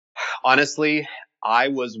Honestly, I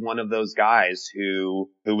was one of those guys who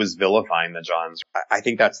was vilifying the Johns. I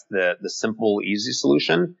think that's the simple, easy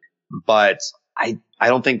solution, but I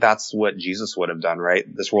don't think that's what Jesus would have done, right?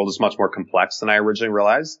 This world is much more complex than I originally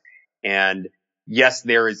realized. And yes,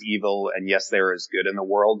 there is evil and yes, there is good in the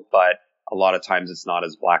world, but a lot of times it's not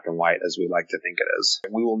as black and white as we like to think it is.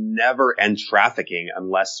 We will never end trafficking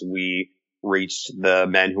unless we reach the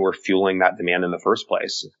men who are fueling that demand in the first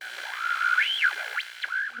place.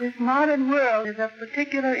 This modern world is of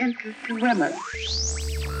particular interest to women.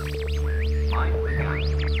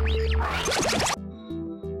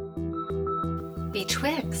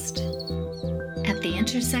 Betwixt, at the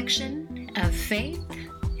intersection of faith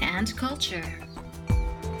and culture.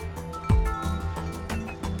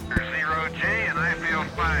 Zero G, and I feel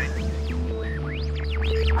fine.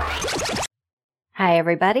 Hi,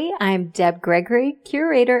 everybody. I'm Deb Gregory,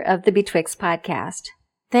 curator of the Betwixt podcast.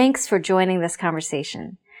 Thanks for joining this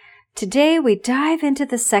conversation. Today, we dive into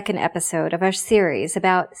the second episode of our series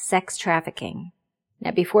about sex trafficking.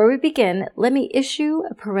 Now, before we begin, let me issue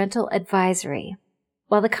a parental advisory.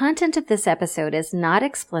 While the content of this episode is not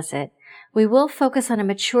explicit, we will focus on a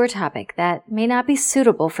mature topic that may not be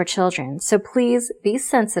suitable for children, so please be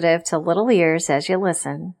sensitive to little ears as you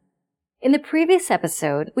listen. In the previous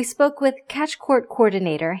episode, we spoke with Catch Court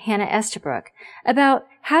coordinator Hannah Estabrook about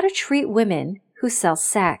how to treat women who sell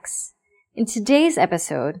sex. In today's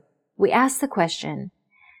episode, we ask the question,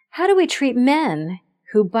 how do we treat men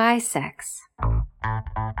who buy sex?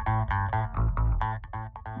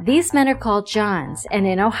 These men are called Johns, and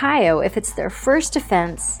in Ohio, if it's their first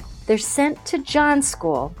offense, they're sent to John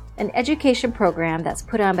School, an education program that's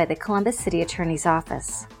put on by the Columbus City Attorney's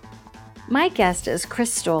Office. My guest is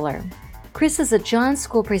Chris Stoller. Chris is a John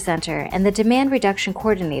School presenter and the demand reduction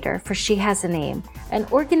coordinator for She Has a Name, an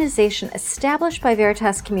organization established by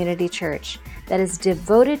Veritas Community Church that is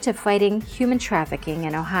devoted to fighting human trafficking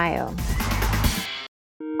in Ohio.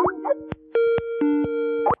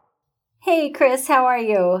 Hey, Chris, how are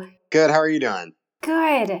you? Good. How are you doing?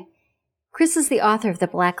 Good. Chris is the author of The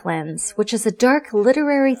Black Lens, which is a dark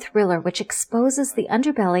literary thriller which exposes the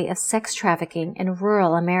underbelly of sex trafficking in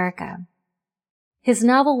rural America. His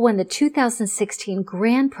novel won the 2016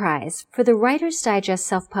 Grand Prize for the Writer's Digest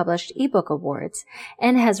Self-Published eBook Awards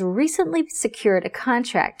and has recently secured a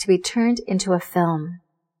contract to be turned into a film.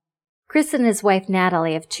 Chris and his wife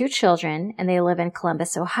Natalie have 2 children, and they live in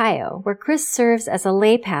Columbus, Ohio, where Chris serves as a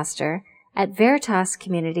lay pastor at Veritas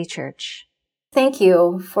Community Church. Thank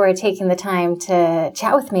you for taking the time to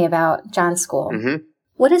chat with me about John School. Mm-hmm.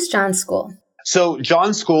 What is John School? So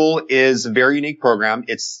John School is a very unique program.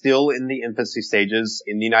 It's still in the infancy stages.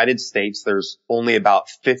 In the United States, there's only about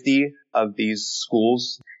 50 of these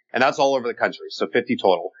schools, and that's all over the country, so 50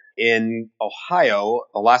 total. In Ohio,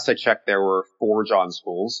 the last I checked, there were 4 John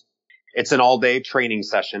Schools. It's an all-day training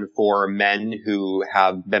session for men who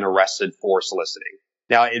have been arrested for soliciting.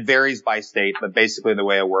 Now, it varies by state, but basically the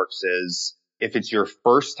way it works is if it's your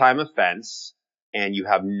first time offense and you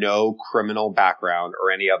have no criminal background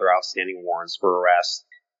or any other outstanding warrants for arrest,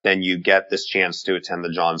 then you get this chance to attend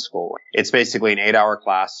the John School. It's basically an 8-hour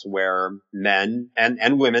class where men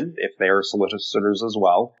and women, if they are solicitors as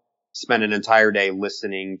well, spend an entire day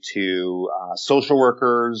listening to social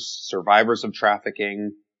workers, survivors of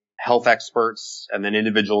trafficking, health experts, and then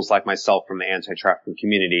individuals like myself from the anti-trafficking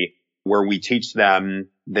community, where we teach them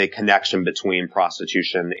the connection between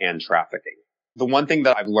prostitution and trafficking. The one thing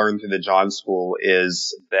that I've learned through the John School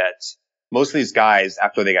is that most of these guys,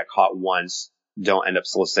 after they get caught once, don't end up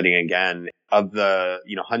soliciting again. Of the,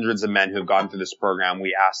 hundreds of men who've gone through this program,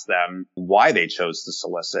 we asked them why they chose to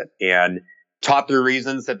solicit. And top 3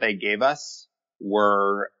 reasons that they gave us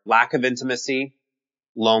were lack of intimacy,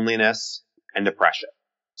 loneliness, and depression.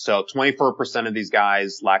 So 24% of these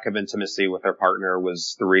guys, lack of intimacy with their partner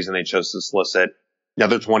was the reason they chose to solicit. The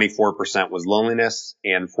other 24% was loneliness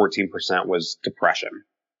and 14% was depression.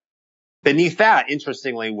 Beneath that,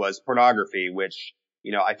 interestingly, was pornography, which,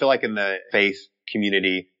 I feel like in the faith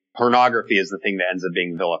community, pornography is the thing that ends up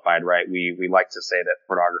being vilified, right? We like to say that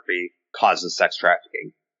pornography causes sex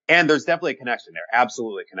trafficking. And there's definitely a connection there.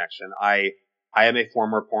 Absolutely a connection. I am a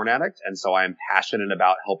former porn addict, and so I'm passionate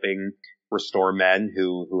about helping restore men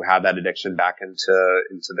who have that addiction back into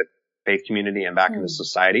the faith community and back into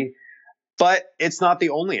society. But it's not the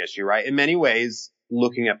only issue, right? In many ways,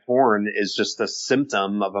 looking at porn is just a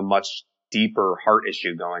symptom of a much deeper heart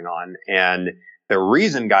issue going on. And the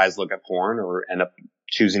reason guys look at porn or end up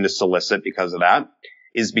choosing to solicit because of that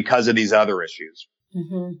is because of these other issues.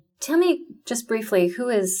 Mm-hmm. Tell me just briefly, who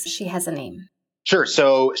is She Has a Name? Sure.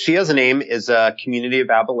 So She Has a Name is a community of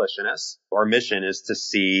abolitionists. Our mission is to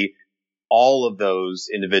see all of those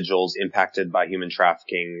individuals impacted by human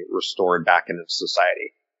trafficking restored back into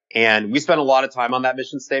society. And we spent a lot of time on that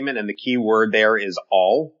mission statement. And the key word there is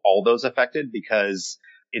all those affected, because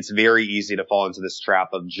it's very easy to fall into this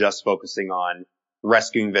trap of just focusing on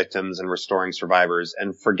rescuing victims and restoring survivors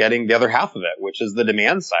and forgetting the other half of it, which is the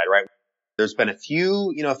demand side, right? There's been a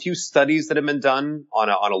few studies that have been done on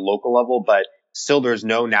a local level, but still there's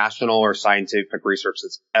no national or scientific research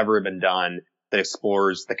that's ever been done that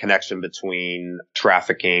explores the connection between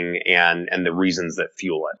trafficking and the reasons that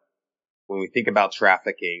fuel it. When we think about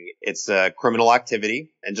trafficking, it's a criminal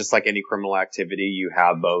activity. And just like any criminal activity, you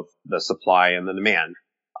have both the supply and the demand.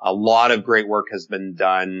 A lot of great work has been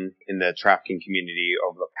done in the trafficking community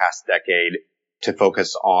over the past decade to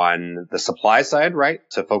focus on the supply side, right?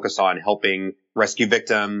 To focus on helping rescue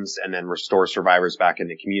victims and then restore survivors back in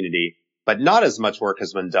the community. But not as much work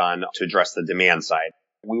has been done to address the demand side.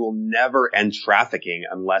 We will never end trafficking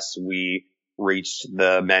unless we reach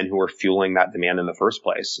the men who are fueling that demand in the first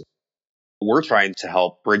place. We're trying to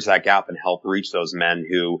help bridge that gap and help reach those men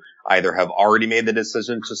who either have already made the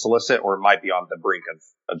decision to solicit or might be on the brink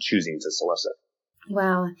of choosing to solicit.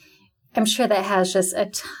 Wow. I'm sure that has just a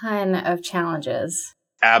ton of challenges.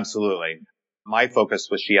 Absolutely. My focus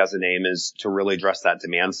with She Has a Name is to really address that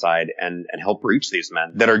demand side and help reach these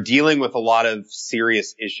men that are dealing with a lot of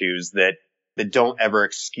serious issues that don't ever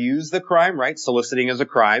excuse the crime, right? Soliciting is a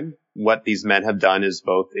crime. What these men have done is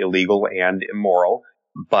both illegal and immoral,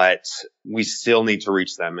 but we still need to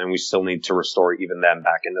reach them and we still need to restore even them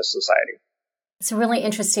back into society. It's a really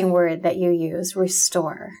interesting word that you use,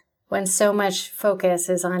 restore, when so much focus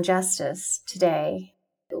is on justice today.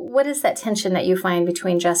 What is that tension that you find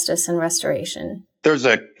between justice and restoration? There's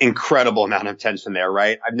an incredible amount of tension there,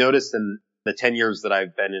 right? I've noticed in the 10 years that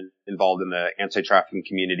I've been involved in the anti-trafficking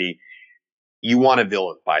community, you want to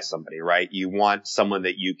vilify somebody, right? You want someone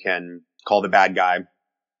that you can call the bad guy.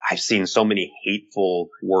 I've seen so many hateful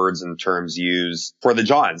words and terms used for the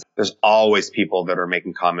Johns. There's always people that are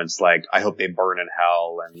making comments like, I hope they burn in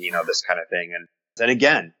hell and, this kind of thing. And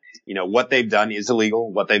again, what they've done is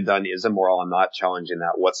illegal. What they've done is immoral. I'm not challenging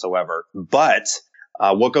that whatsoever. But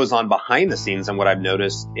what goes on behind the scenes and what I've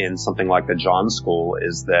noticed in something like the John School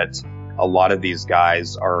is that a lot of these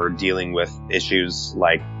guys are dealing with issues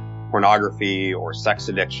like pornography or sex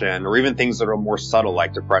addiction, or even things that are more subtle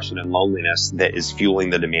like depression and loneliness that is fueling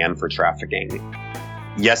the demand for trafficking.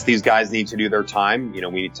 Yes, these guys need to do their time. We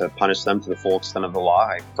need to punish them to the full extent of the law.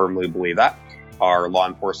 I firmly believe that. Our law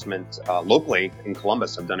enforcement locally in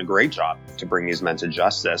Columbus have done a great job to bring these men to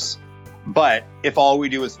justice. But if all we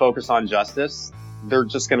do is focus on justice, they're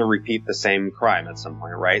just going to repeat the same crime at some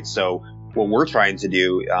point, right? So what we're trying to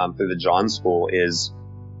do through the John School is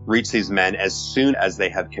reach these men as soon as they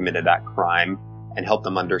have committed that crime and help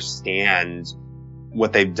them understand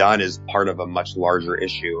what they've done is part of a much larger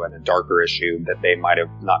issue and a darker issue that they might have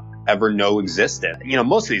not ever know existed.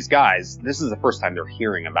 Most of these guys, this is the first time they're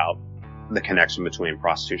hearing about the connection between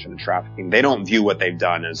prostitution and trafficking. They don't view what they've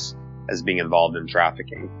done as being involved in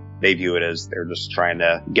trafficking. They view it as they're just trying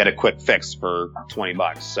to get a quick fix for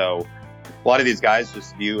 $20. So a lot of these guys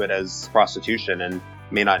just view it as prostitution and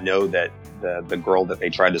may not know that the girl that they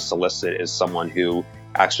tried to solicit is someone who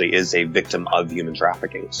actually is a victim of human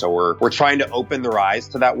trafficking. So we're trying to open their eyes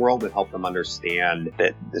to that world and help them understand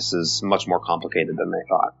that this is much more complicated than they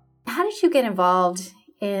thought. How did you get involved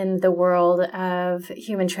in the world of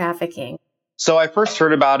human trafficking? So I first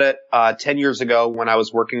heard about it 10 years ago when I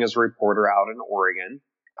was working as a reporter out in Oregon.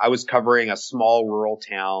 I was covering a small rural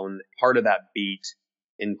town. Part of that beat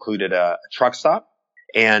included a truck stop.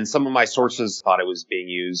 And some of my sources thought it was being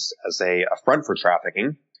used as a front for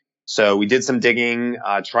trafficking. So we did some digging,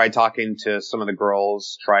 tried talking to some of the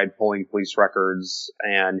girls, tried pulling police records,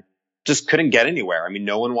 and just couldn't get anywhere. I mean,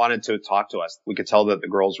 no one wanted to talk to us. We could tell that the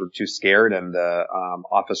girls were too scared and the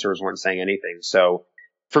officers weren't saying anything. So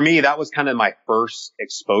for me, that was kind of my first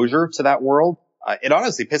exposure to that world. It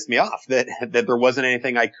honestly pissed me off that there wasn't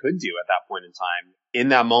anything I could do at that point in time. In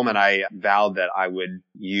that moment, I vowed that I would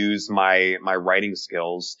use my writing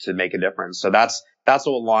skills to make a difference. So that's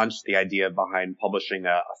what launched the idea behind publishing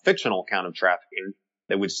a fictional account of trafficking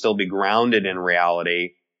that would still be grounded in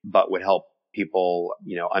reality, but would help people,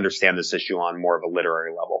 understand this issue on more of a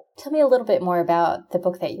literary level. Tell me a little bit more about the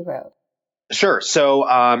book that you wrote. Sure. So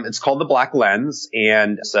it's called The Black Lens,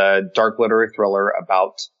 and it's a dark literary thriller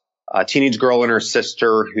about a teenage girl and her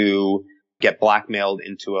sister who get blackmailed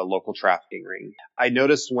into a local trafficking ring. I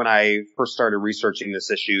noticed when I first started researching this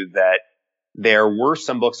issue that there were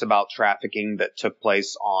some books about trafficking that took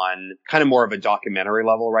place on kind of more of a documentary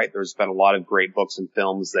level, right? There's been a lot of great books and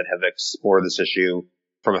films that have explored this issue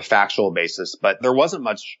from a factual basis, but there wasn't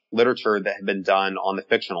much literature that had been done on the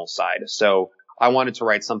fictional side. So I wanted to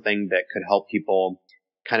write something that could help people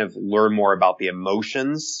kind of learn more about the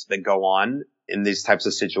emotions that go on in these types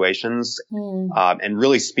of situations, and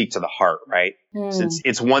really speak to the heart, right? Since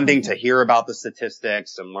it's one thing to hear about the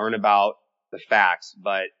statistics and learn about the facts,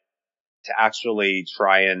 but to actually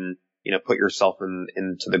try and, put yourself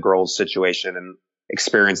into the girl's situation and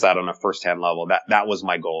experience that on a firsthand level. That was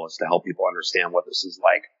my goal, is to help people understand what this is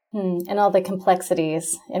like. And all the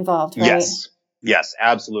complexities involved, right? Yes,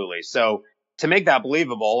 absolutely. So to make that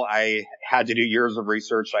believable, I had to do years of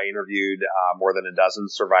research. I interviewed more than a dozen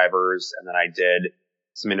survivors, and then I did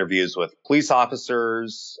some interviews with police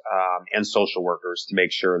officers and social workers to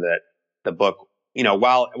make sure that the book,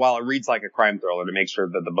 while it reads like a crime thriller, to make sure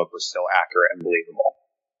that the book was still accurate and believable.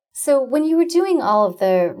 So when you were doing all of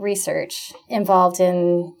the research involved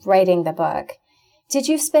in writing the book, did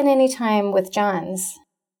you spend any time with Johns?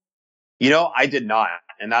 I did not.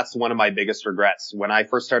 And that's one of my biggest regrets. When I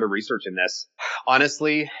first started researching this,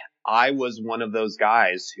 honestly, I was one of those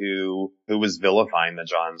guys who was vilifying the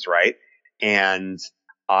Johns, right? And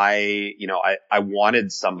I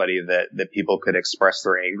wanted somebody that people could express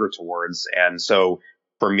their anger towards. And so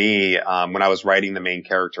for me, when I was writing the main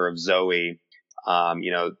character of Zoe,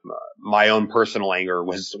 my own personal anger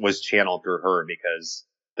was channeled through her, because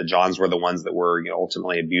the Johns were the ones that were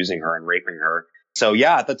ultimately abusing her and raping her. So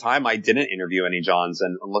yeah, at the time I didn't interview any Johns,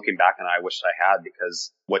 and looking back, and I wish I had,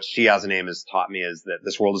 because what She Has a Name has taught me is that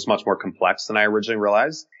this world is much more complex than I originally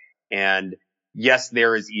realized. And yes,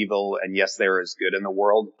 there is evil, and yes, there is good in the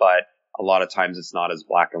world, but a lot of times it's not as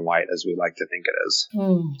black and white as we like to think it is.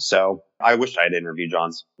 So I wish I had interviewed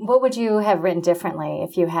Johns. What would you have written differently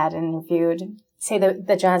if you had interviewed, say,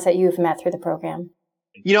 the Johns that you've met through the program?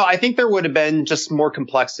 I think there would have been just more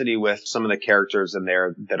complexity with some of the characters in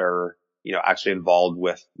there that are, actually involved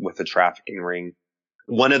with the trafficking ring.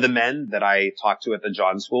 One of the men that I talked to at the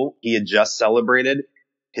John School, he had just celebrated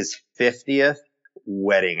his 50th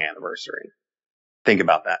wedding anniversary. Think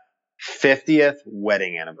about that. 50th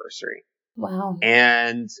wedding anniversary. Wow.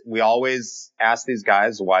 And we always ask these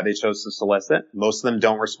guys why they chose to solicit. Most of them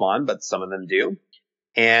don't respond, but some of them do.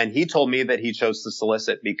 And he told me that he chose to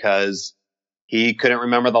solicit because he couldn't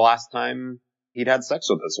remember the last time he'd had sex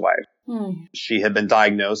with his wife. She had been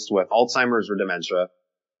diagnosed with Alzheimer's or dementia,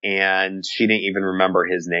 and she didn't even remember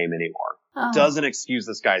his name anymore. Doesn't excuse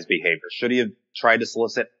this guy's behavior. Should he have tried to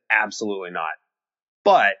solicit? Absolutely not.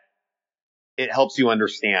 But it helps you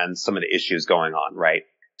understand some of the issues going on, right?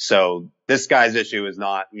 So this guy's issue is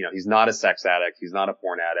not, he's not a sex addict. He's not a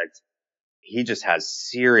porn addict. He just has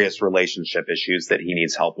serious relationship issues that he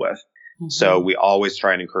needs help with. So we always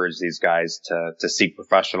try and encourage these guys to seek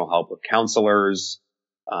professional help with counselors,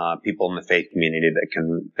 people in the faith community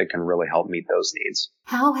that can really help meet those needs.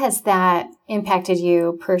 How has that impacted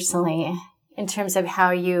you personally in terms of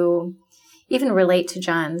how you even relate to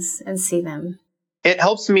Johns and see them? It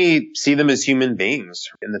helps me see them as human beings.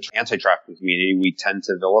 In the anti-trafficking community, we tend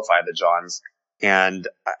to vilify the Johns, and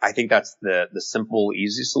I think that's the simple,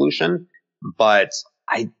 easy solution. But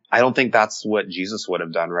I don't think that's what Jesus would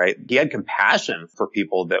have done, right? He had compassion for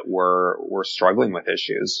people that were struggling with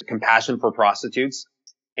issues, compassion for prostitutes.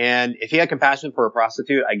 And if he had compassion for a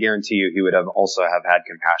prostitute, I guarantee you he would have also have had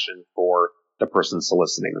compassion for the person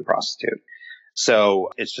soliciting the prostitute. So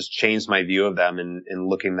it's just changed my view of them in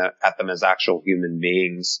looking at them as actual human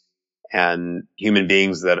beings, and human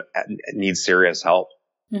beings that need serious help.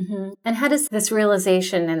 And how does this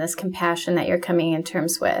realization and this compassion that you're coming in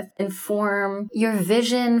terms with inform your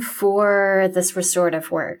vision for this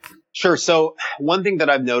restorative work? Sure. So one thing that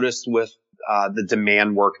I've noticed with the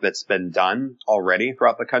demand work that's been done already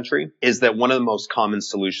throughout the country is that one of the most common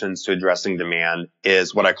solutions to addressing demand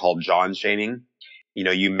is what I call John shaming.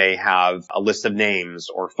 You may have a list of names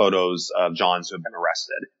or photos of Johns who have been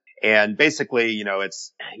arrested. And basically,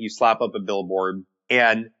 it's, you slap up a billboard,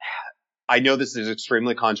 and I know this is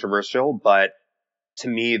extremely controversial, but to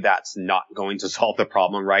me, that's not going to solve the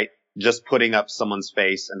problem, right? Just putting up someone's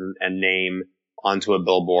face and name onto a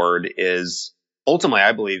billboard is ultimately,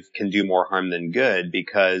 I believe, can do more harm than good,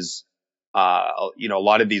 because, a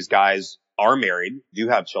lot of these guys are married, do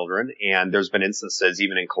have children, and there's been instances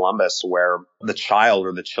even in Columbus where the child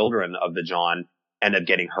or the children of the John end up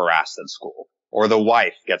getting harassed at school, or the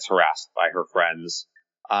wife gets harassed by her friends.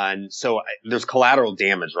 And so there's collateral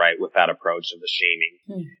damage, right, with that approach of the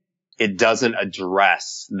shaming. It doesn't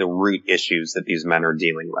address the root issues that these men are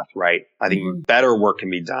dealing with, right? I think better work can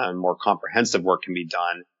be done, more comprehensive work can be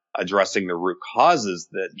done, addressing the root causes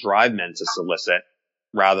that drive men to solicit.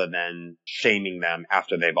 rather than shaming them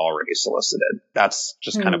after they've already solicited. That's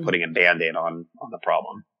just kind of putting a Band-Aid on the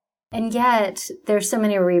problem. And yet, there's so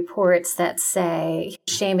many reports that say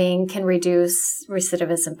shaming can reduce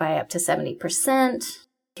recidivism by up to 70%.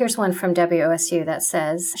 Here's one from WOSU that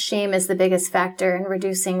says, shame is the biggest factor in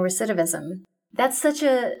reducing recidivism. That's such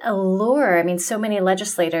a lure. I mean, so many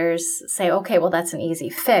legislators say, okay, well, that's an easy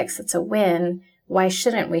fix. It's a win. Why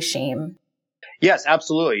shouldn't we shame? Yes,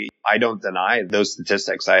 absolutely. I don't deny those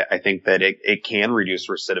statistics. I think that it can reduce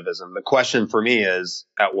recidivism. The question for me is,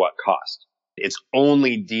 at what cost? It's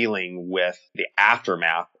only dealing with the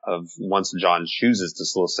aftermath of once John chooses to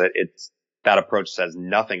solicit. That approach says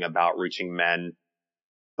nothing about reaching men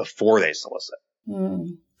before they solicit.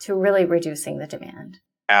 To really reducing the demand.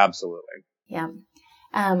 Absolutely. Yeah.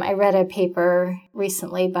 I read a paper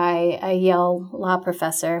recently by a Yale law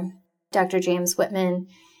professor, Dr. James Whitman,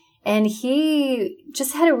 and he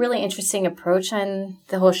just had a really interesting approach on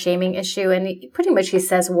the whole shaming issue. And pretty much he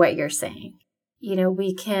says what you're saying. You know,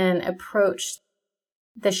 we can approach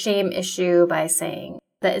the shame issue by saying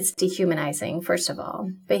that it's dehumanizing, first of all.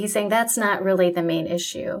 But he's saying that's not really the main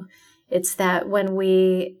issue. It's that when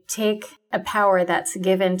we take a power that's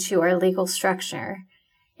given to our legal structure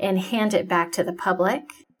and hand it back to the public,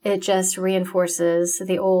 it just reinforces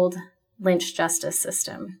the old lynch justice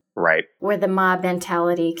system. Right. Where the mob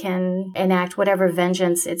mentality can enact whatever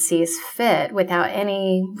vengeance it sees fit without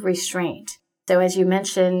any restraint. So as you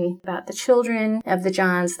mentioned about the children of the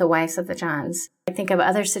Johns, the wives of the Johns, I think of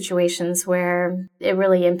other situations where it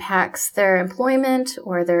really impacts their employment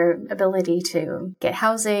or their ability to get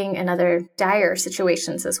housing and other dire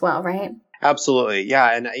situations as well, right? Absolutely.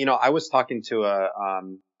 Yeah. And, I was talking to a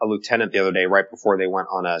lieutenant the other day right before they went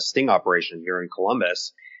on a sting operation here in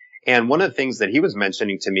Columbus. And one of the things that he was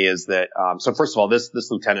mentioning to me is that, so first of all, this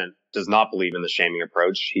lieutenant does not believe in the shaming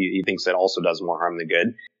approach. He thinks it also does more harm than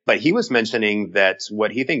good. But he was mentioning that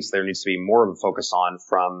what he thinks there needs to be more of a focus on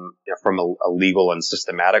from a legal and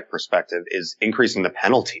systematic perspective is increasing the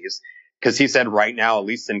penalties. Because he said right now, at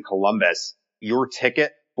least in Columbus, your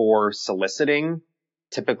ticket for soliciting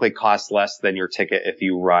typically costs less than your ticket if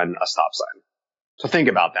you run a stop sign. So think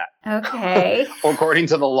about that. Okay. According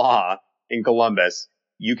to the law in Columbus,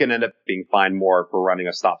 you can end up being fined more for running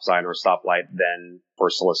a stop sign or a stoplight than for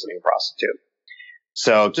soliciting a prostitute.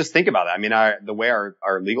 So just think about that. I mean, the way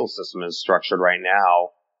our legal system is structured right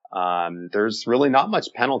now, there's really not much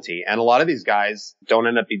penalty. And a lot of these guys don't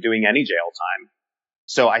end up doing any jail time.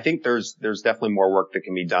 So I think there's definitely more work that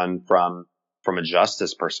can be done from a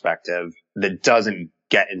justice perspective that doesn't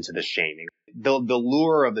get into the shaming. The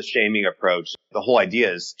lure of the shaming approach, the whole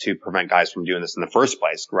idea is to prevent guys from doing this in the first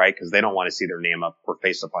place, right? Because they don't want to see their name up or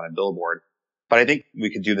face up on a billboard. But I think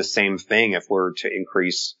we could do the same thing if we're to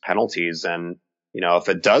increase penalties. And, if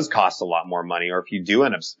it does cost a lot more money, or if you do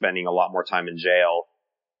end up spending a lot more time in jail,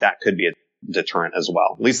 that could be a deterrent as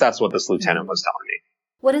well. At least that's what this lieutenant was telling me.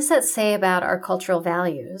 What does that say about our cultural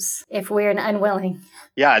values if we're unwilling?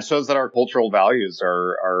 Yeah, it shows that our cultural values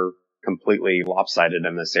are completely lopsided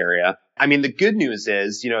in this area. I mean, the good news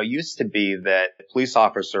is, it used to be that police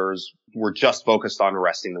officers were just focused on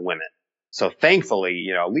arresting the women. So thankfully,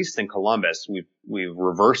 at least in Columbus, we've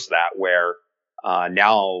reversed that where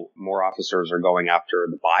now more officers are going after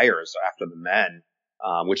the buyers, after the men,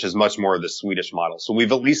 which is much more of the Swedish model. So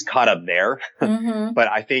we've at least caught up there. Mm-hmm. But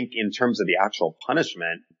I think in terms of the actual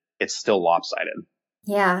punishment, it's still lopsided.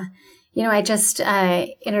 Yeah. I just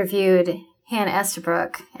interviewed Hannah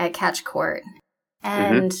Estabrook at Catch Court.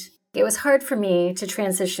 And it was hard for me to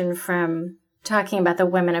transition from talking about the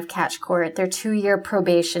women of Catch Court, their 2-year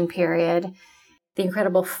probation period, the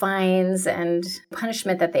incredible fines and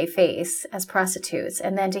punishment that they face as prostitutes.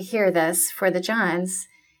 And then to hear this for the Johns,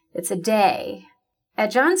 it's a day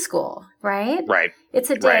at John's school, right? Right. It's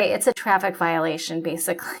a day. Right. It's a traffic violation,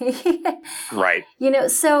 basically. Right.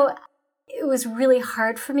 So it was really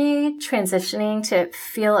hard for me transitioning to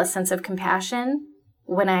feel a sense of compassion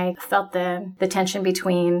when I felt the tension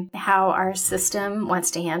between how our system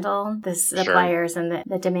wants to handle the suppliers and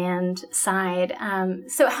the demand side.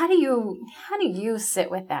 So how do you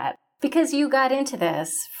sit with that? Because you got into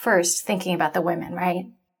this first thinking about the women, right?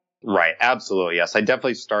 Right. Absolutely. Yes. I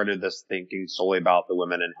definitely started this thinking solely about the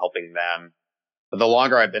women and helping them. But the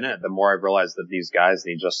longer I've been in it, the more I've realized that these guys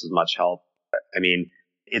need just as much help. I mean,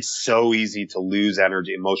 it's so easy to lose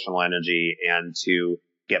energy, emotional energy, and to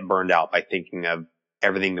get burned out by thinking of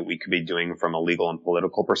everything that we could be doing from a legal and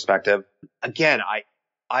political perspective. Again,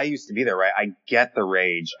 I used to be there, right? I get the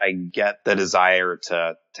rage. I get the desire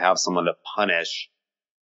to have someone to punish,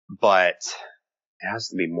 but it has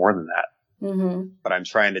to be more than that. Mm-hmm. But I'm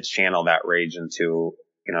trying to channel that rage into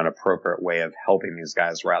an appropriate way of helping these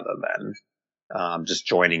guys rather than just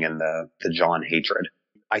joining in the John hatred.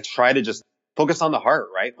 I try to just focus on the heart,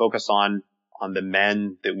 right? Focus on the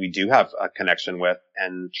men that we do have a connection with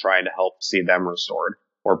and try to help see them restored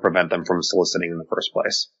or prevent them from soliciting in the first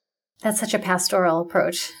place. That's such a pastoral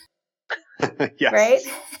approach. Yes.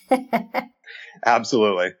 Right?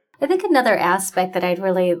 Absolutely. I think another aspect that I'd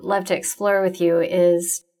really love to explore with you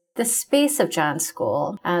is the space of John's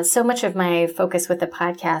School. So much of my focus with the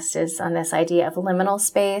podcast is on this idea of liminal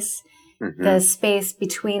space, the space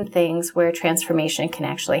between things where transformation can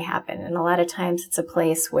actually happen. And a lot of times it's a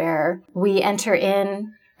place where we enter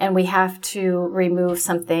in and we have to remove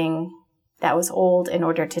something that was old in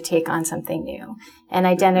order to take on something new. And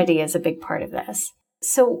identity is a big part of this.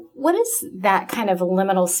 So what does that kind of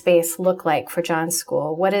liminal space look like for John's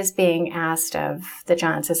School? What is being asked of the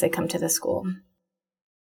Johns as they come to the school?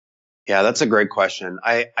 Yeah, that's a great question.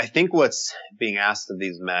 I think what's being asked of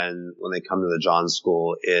these men when they come to the Johns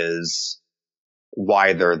School is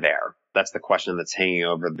why they're there. That's the question that's hanging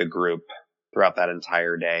over the group throughout that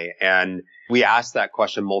entire day. And we ask that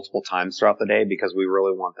question multiple times throughout the day because we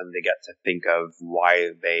really want them to get to think of why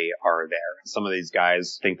they are there. Some of these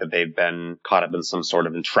guys think that they've been caught up in some sort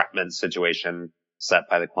of entrapment situation set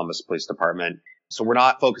by the Columbus Police Department. So we're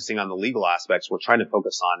not focusing on the legal aspects. We're trying to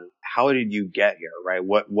focus on how did you get here, right?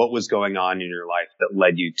 What was going on in your life that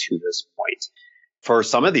led you to this point? For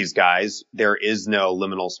some of these guys, there is no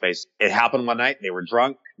liminal space. It happened one night. They were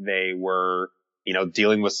drunk. They were,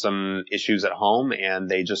 dealing with some issues at home, and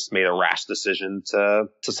they just made a rash decision to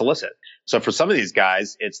solicit. So for some of these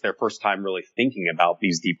guys, it's their first time really thinking about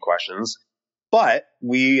these deep questions. But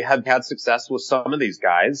we have had success with some of these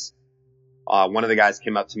guys. One of the guys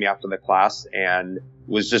came up to me after the class and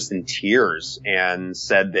was just in tears and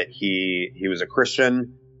said that he was a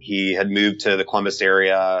Christian. He had moved to the Columbus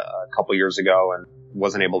area a couple years ago and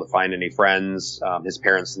wasn't able to find any friends. His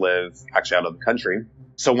parents live actually out of the country.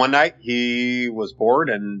 So one night he was bored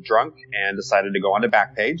and drunk and decided to go onto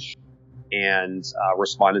Backpage and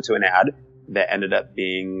responded to an ad that ended up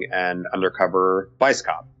being an undercover vice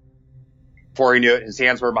cop. Before he knew it, his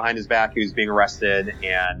hands were behind his back. He was being arrested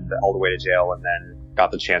and all the way to jail, and then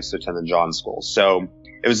got the chance to attend the Johns School. So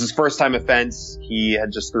it was his first time offense. He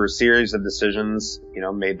had just through a series of decisions,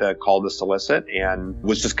 made the call to solicit and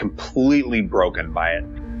was just completely broken by it.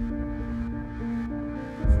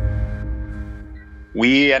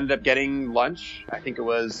 We ended up getting lunch. I think it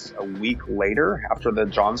was a week later after the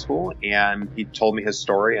Johns School, and he told me his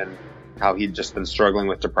story and how he'd just been struggling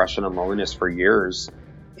with depression and loneliness for years.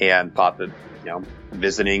 And thought that,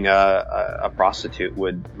 visiting a prostitute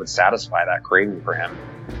would satisfy that craving for him.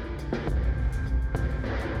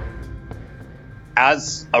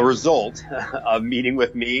 As a result of meeting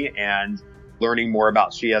with me and learning more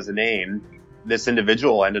about She Has a Name, this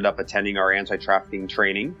individual ended up attending our anti-trafficking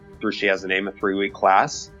training through She Has a Name, a 3-week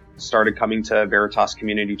class, started coming to Veritas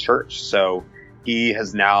Community Church. So he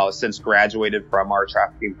has now since graduated from our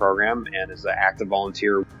trafficking program and is an active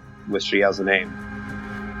volunteer with She Has a Name.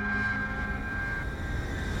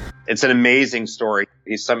 It's an amazing story.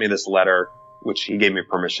 He sent me this letter, which he gave me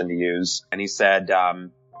permission to use. And he said,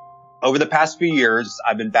 over the past few years,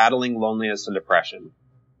 I've been battling loneliness and depression.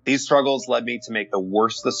 These struggles led me to make the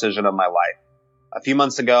worst decision of my life. A few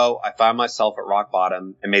months ago, I found myself at rock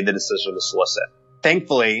bottom and made the decision to solicit.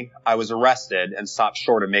 Thankfully, I was arrested and stopped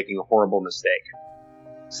short of making a horrible mistake.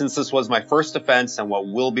 Since this was my first offense and what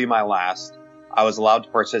will be my last, I was allowed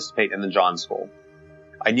to participate in the Johns School.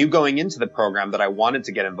 I knew going into the program that I wanted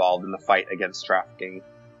to get involved in the fight against trafficking,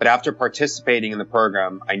 but after participating in the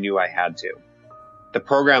program, I knew I had to. The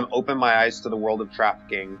program opened my eyes to the world of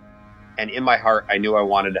trafficking, and in my heart, I knew I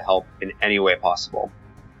wanted to help in any way possible.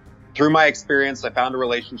 Through my experience, I found a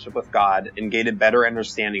relationship with God and gained a better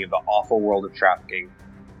understanding of the awful world of trafficking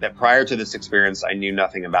that prior to this experience, I knew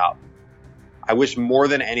nothing about. I wish more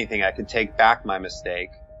than anything I could take back my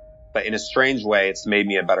mistake, but in a strange way, it's made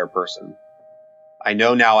me a better person. I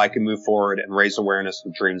know now I can move forward and raise awareness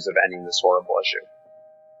with dreams of ending this horrible issue.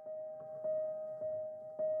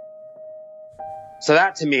 So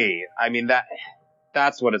that to me,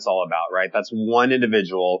 that's what it's all about, right? That's one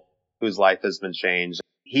individual whose life has been changed.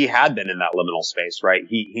 He had been in that liminal space, right?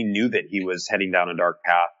 He knew that he was heading down a dark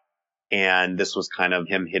path, and this was kind of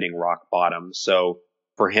him hitting rock bottom. So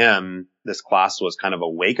for him, this class was kind of a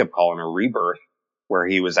wake-up call and a rebirth where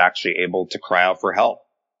he was actually able to cry out for help.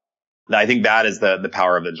 I think that is the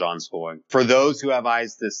power of the Johns School. For those who have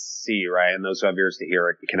eyes to see, right, and those who have ears to hear,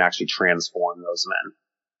 it can actually transform those men.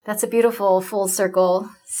 That's a beautiful full circle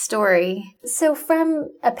story. So from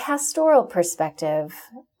a pastoral perspective,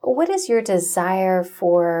 What is your desire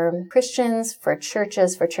for Christians, for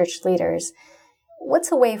churches, for church leaders?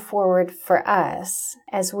 What's a way forward for us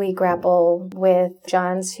as we grapple with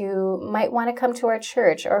Johns who might want to come to our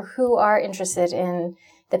church or who are interested in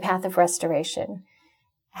the path of restoration?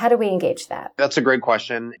 How do we engage that? That's a great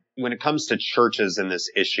question. When it comes to churches in this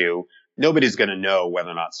issue, nobody's going to know whether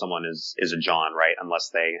or not someone is a John, right?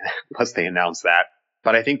 Unless they announce that.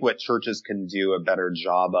 But I think what churches can do a better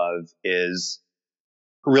job of is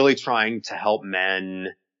really trying to help men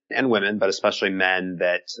and women, but especially men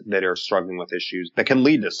that are struggling with issues that can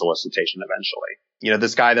lead to solicitation eventually. You know,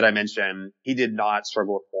 this guy that I mentioned, he did not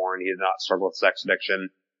struggle with porn. He did not struggle with sex addiction.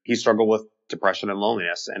 He struggled with depression and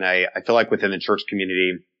loneliness. And I feel like within the church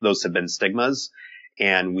community, those have been stigmas,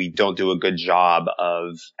 and we don't do a good job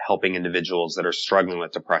of helping individuals that are struggling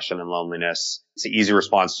with depression and loneliness. It's an easy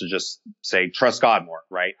response to just say, trust God more,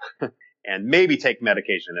 right? And maybe take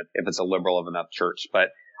medication if it's a liberal of enough church. But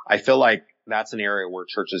I feel like that's an area where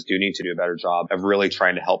churches do need to do a better job of really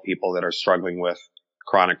trying to help people that are struggling with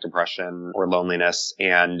chronic depression or loneliness,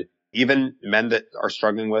 and even men that are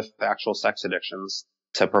struggling with actual sex addictions,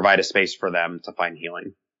 to provide a space for them to find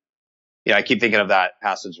healing. Yeah, I keep thinking of that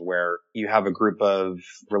passage where you have a group of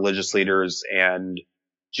religious leaders and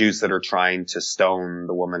Jews that are trying to stone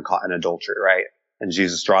the woman caught in adultery, right? And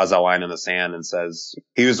Jesus draws that line in the sand and says,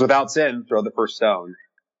 he was without sin, throw the first stone.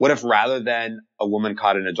 What if rather than a woman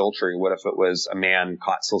caught in adultery, what if it was a man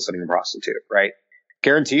caught soliciting a prostitute, right?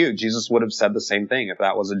 Guarantee you, Jesus would have said the same thing if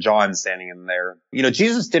that was a John standing in there. You know,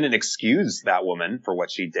 Jesus didn't excuse that woman for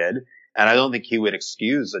what she did. And I don't think he would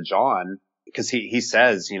excuse a John, because he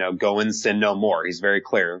says, you know, go and sin no more. He's very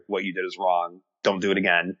clear. What you did is wrong. Don't do it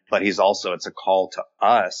again. But he's also, it's a call to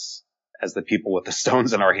us as the people with the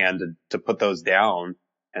stones in our hand to put those down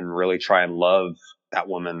and really try and love that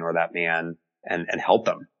woman or that man and help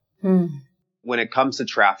them. When it comes to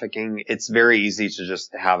trafficking, it's very easy to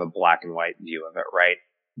just have a black and white view of it, right?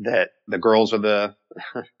 That the girls are the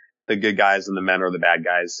good guys and the men are the bad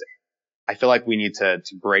guys. I feel like we need to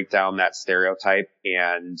break down that stereotype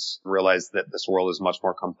and realize that this world is much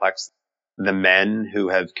more complex. The men who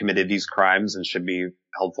have committed these crimes and should be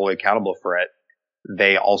held fully accountable for it,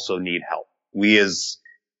 they also need help. We as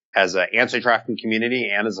an anti-trafficking community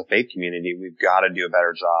and as a faith community, we've got to do a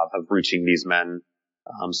better job of reaching these men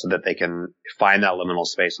so that they can find that liminal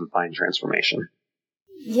space and find transformation.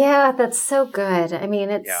 Yeah, that's so good. I mean,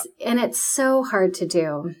 it's so hard to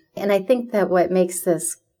do. And I think that what makes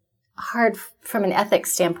this hard from an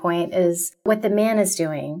ethics standpoint is what the man is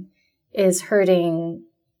doing is hurting,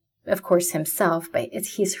 of course, himself, but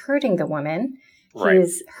he's hurting the woman. Right.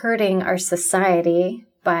 He's hurting our society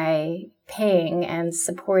by paying and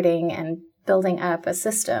supporting and building up a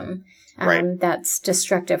system that's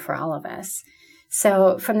destructive for all of us.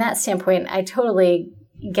 So from that standpoint, I totally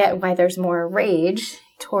get why there's more rage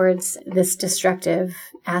towards this destructive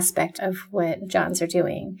aspect of what Johns are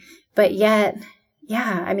doing. But yet,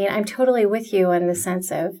 yeah, I mean, I'm totally with you in the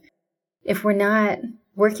sense of if we're not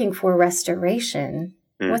working for restoration,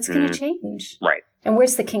 what's going to change? Right. And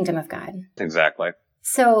where's the kingdom of God? Exactly.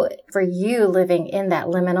 So for you living in that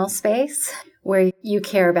liminal space where you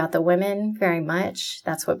care about the women very much,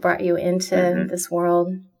 that's what brought you into this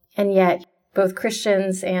world. And yet both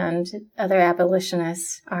Christians and other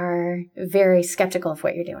abolitionists are very skeptical of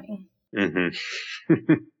what you're doing.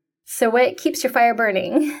 So what keeps your fire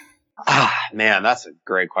burning? Man, that's a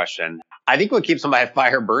great question. I think what keeps my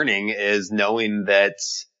fire burning is knowing that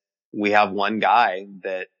we have one guy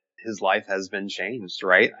that his life has been changed,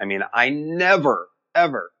 right? I mean, I never,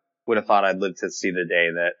 ever would have thought I'd live to see the day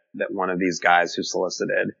that one of these guys who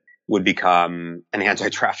solicited would become an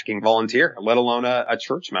anti-trafficking volunteer, let alone a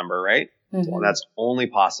church member, right? Well, that's only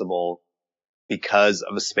possible because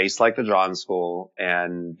of a space like the John School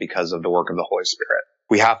and because of the work of the Holy Spirit.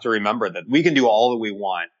 We have to remember that we can do all that we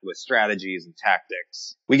want with strategies and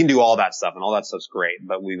tactics. We can do all that stuff, and all that stuff's great,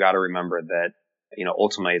 but we've got to remember that, you know,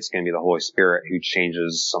 ultimately it's going to be the Holy Spirit who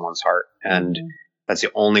changes someone's heart. And that's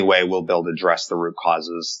the only way we'll be able to address the root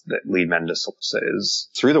causes that lead men to solicit is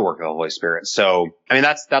through the work of the Holy Spirit. So, I mean,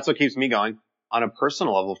 that's what keeps me going. On a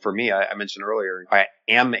personal level, for me, I mentioned earlier, I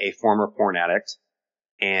am a former porn addict,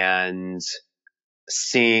 and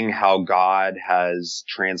seeing how God has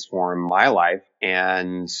transformed my life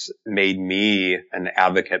and made me an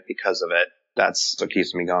advocate because of it, that's what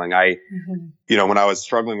keeps me going. You know, when I was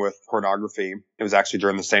struggling with pornography, it was actually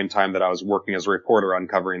during the same time that I was working as a reporter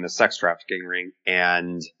uncovering the sex trafficking ring.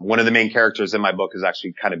 And one of the main characters in my book is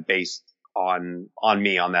actually kind of based on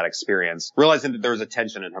me, on that experience. Realizing that there was a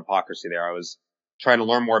tension and hypocrisy there. I was trying to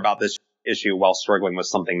learn more about this. issue while struggling with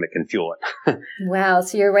something that can fuel it. Wow.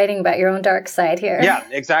 So you're writing about your own dark side here. Yeah,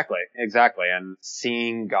 exactly. And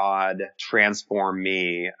seeing God transform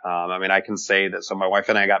me. I can say that. So my wife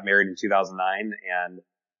and I got married in 2009, and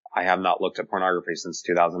I have not looked at pornography since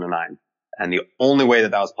 2009. And the only way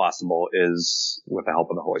that was possible is with the help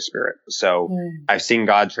of the Holy Spirit. So I've seen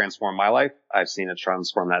God transform my life. I've seen it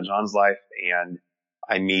transform that John's life. And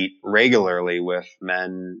I meet regularly with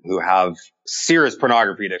men who have serious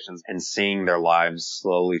pornography addictions, and seeing their lives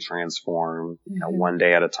slowly transform, one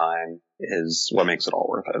day at a time is what makes it all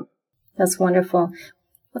worth it. That's wonderful.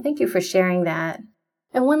 Well, thank you for sharing that.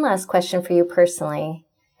 And one last question for you personally.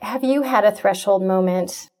 Have you had a threshold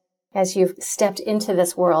moment as you've stepped into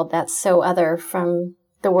this world that's so other from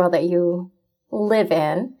the world that you live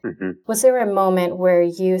in? Mm-hmm. Was there a moment where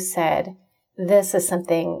you said, this is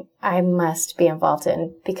something I must be involved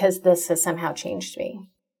in because this has somehow changed me?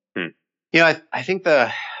 I think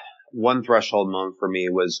the one threshold moment for me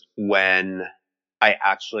was when I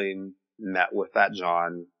actually met with that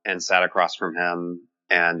John and sat across from him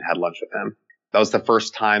and had lunch with him. That was the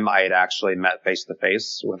first time I had actually met face to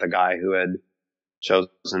face with a guy who had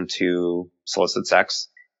chosen to solicit sex.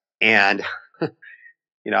 And,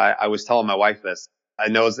 I was telling my wife this. I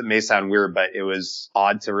know it may sound weird, but it was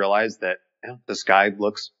odd to realize that this guy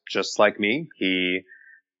looks just like me. He,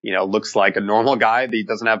 looks like a normal guy. He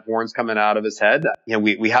doesn't have horns coming out of his head.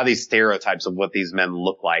 We have these stereotypes of what these men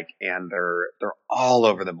look like, and they're all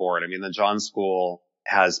over the board. The John School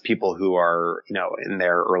has people who are, in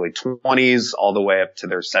their early 20s all the way up to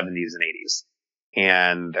their 70s and 80s.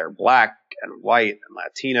 And they're black and white and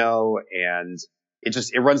Latino, and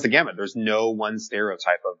it runs the gamut. There's no one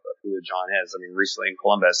stereotype of who a John is. Recently in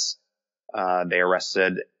Columbus, they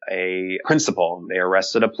arrested a principal. They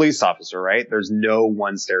arrested a police officer, right? There's no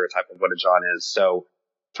one stereotype of what a John is. So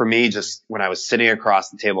for me, just when I was sitting across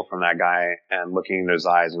the table from that guy and looking into his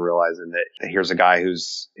eyes and realizing that here's a guy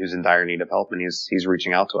who's in dire need of help, and he's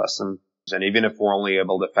reaching out to us. And even if we're only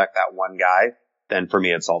able to affect that one guy, then for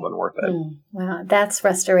me, it's all been worth it. Wow. That's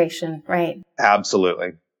restoration, right?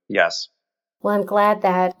 Absolutely. Yes. Well, I'm glad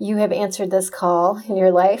that you have answered this call in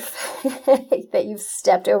your life, that you've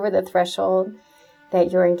stepped over the threshold,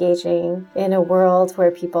 that you're engaging in a world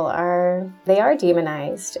where people are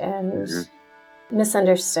demonized and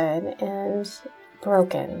misunderstood and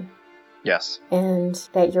broken. Yes. And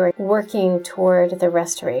that you're working toward the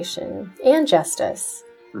restoration and justice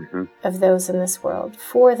of those in this world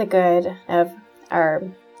for the good of our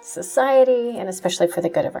society, and especially for the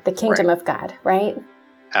good of the kingdom of God, right?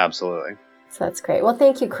 Absolutely. So that's great. Well,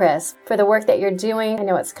 thank you, Chris, for the work that you're doing. I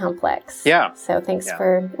know it's complex. Yeah. So thanks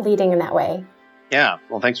for leading in that way. Yeah.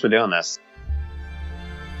 Well, thanks for doing this.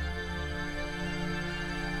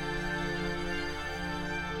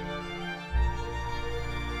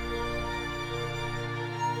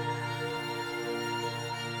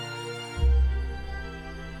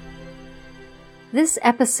 This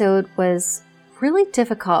episode was really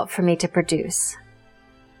difficult for me to produce.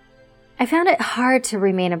 I found it hard to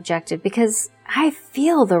remain objective because I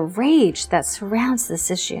feel the rage that surrounds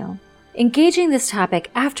this issue. Engaging this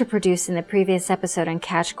topic after producing the previous episode on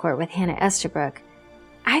Catch Court with Hannah Estabrook,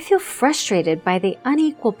 I feel frustrated by the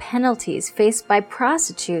unequal penalties faced by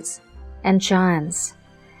prostitutes and Johns.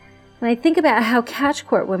 When I think about how Catch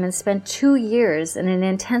Court women spend 2 years in an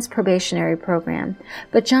intense probationary program,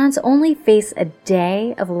 but Johns only face a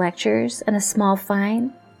day of lectures and a small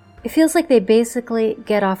fine, it feels like they basically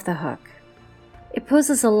get off the hook. It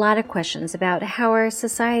poses a lot of questions about how our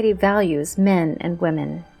society values men and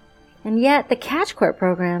women. And yet, the Catch Court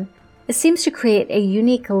program, it seems to create a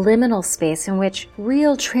unique liminal space in which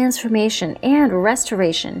real transformation and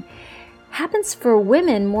restoration happens for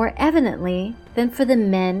women more evidently than for the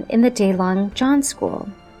men in the day-long John School.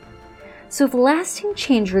 So if lasting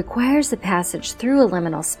change requires the passage through a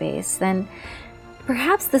liminal space, then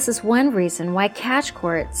perhaps this is one reason why Catch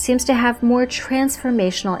Court seems to have more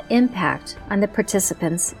transformational impact on the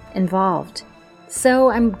participants involved. So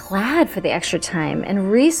I'm glad for the extra time and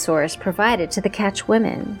resource provided to the Catch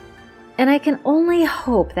women. And I can only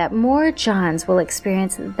hope that more Johns will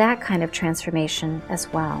experience that kind of transformation as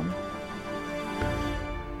well.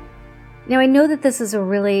 Now, I know that this is a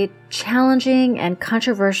really challenging and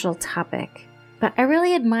controversial topic, but I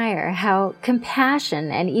really admire how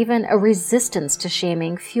compassion and even a resistance to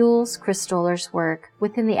shaming fuels Chris Stoller's work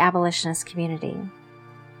within the abolitionist community.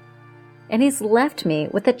 And he's left me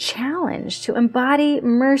with a challenge to embody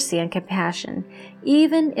mercy and compassion,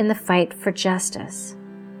 even in the fight for justice.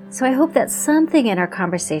 So I hope that something in our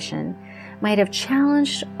conversation might have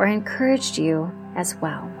challenged or encouraged you as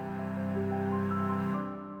well.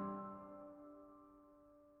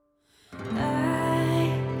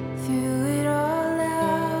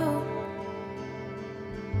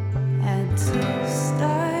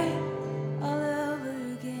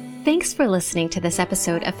 Thanks for listening to this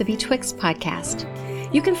episode of the Betwixt podcast.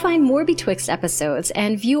 You can find more Betwixt episodes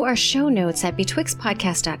and view our show notes at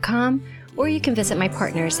betwixtpodcast.com, or you can visit my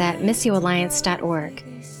partners at missioalliance.org.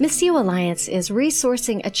 Missio Alliance is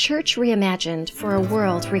resourcing a church reimagined for a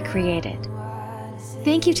world recreated.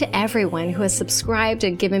 Thank you to everyone who has subscribed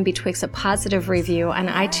and given Betwixt a positive review on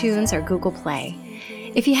iTunes or Google Play.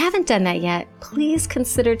 If you haven't done that yet, please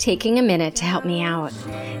consider taking a minute to help me out.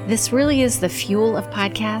 This really is the fuel of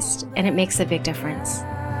podcasts, and it makes a big difference.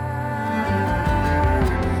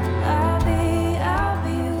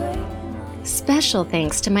 Special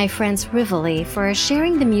thanks to my friends Rivoli for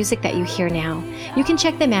sharing the music that you hear now. You can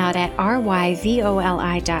check them out at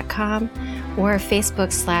ryvoli.com or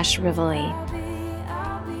Facebook/Rivoli.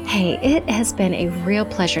 Hey, it has been a real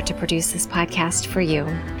pleasure to produce this podcast for you.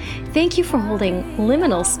 Thank you for holding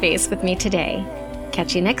liminal space with me today.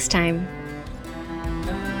 Catch you next time.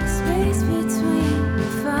 Space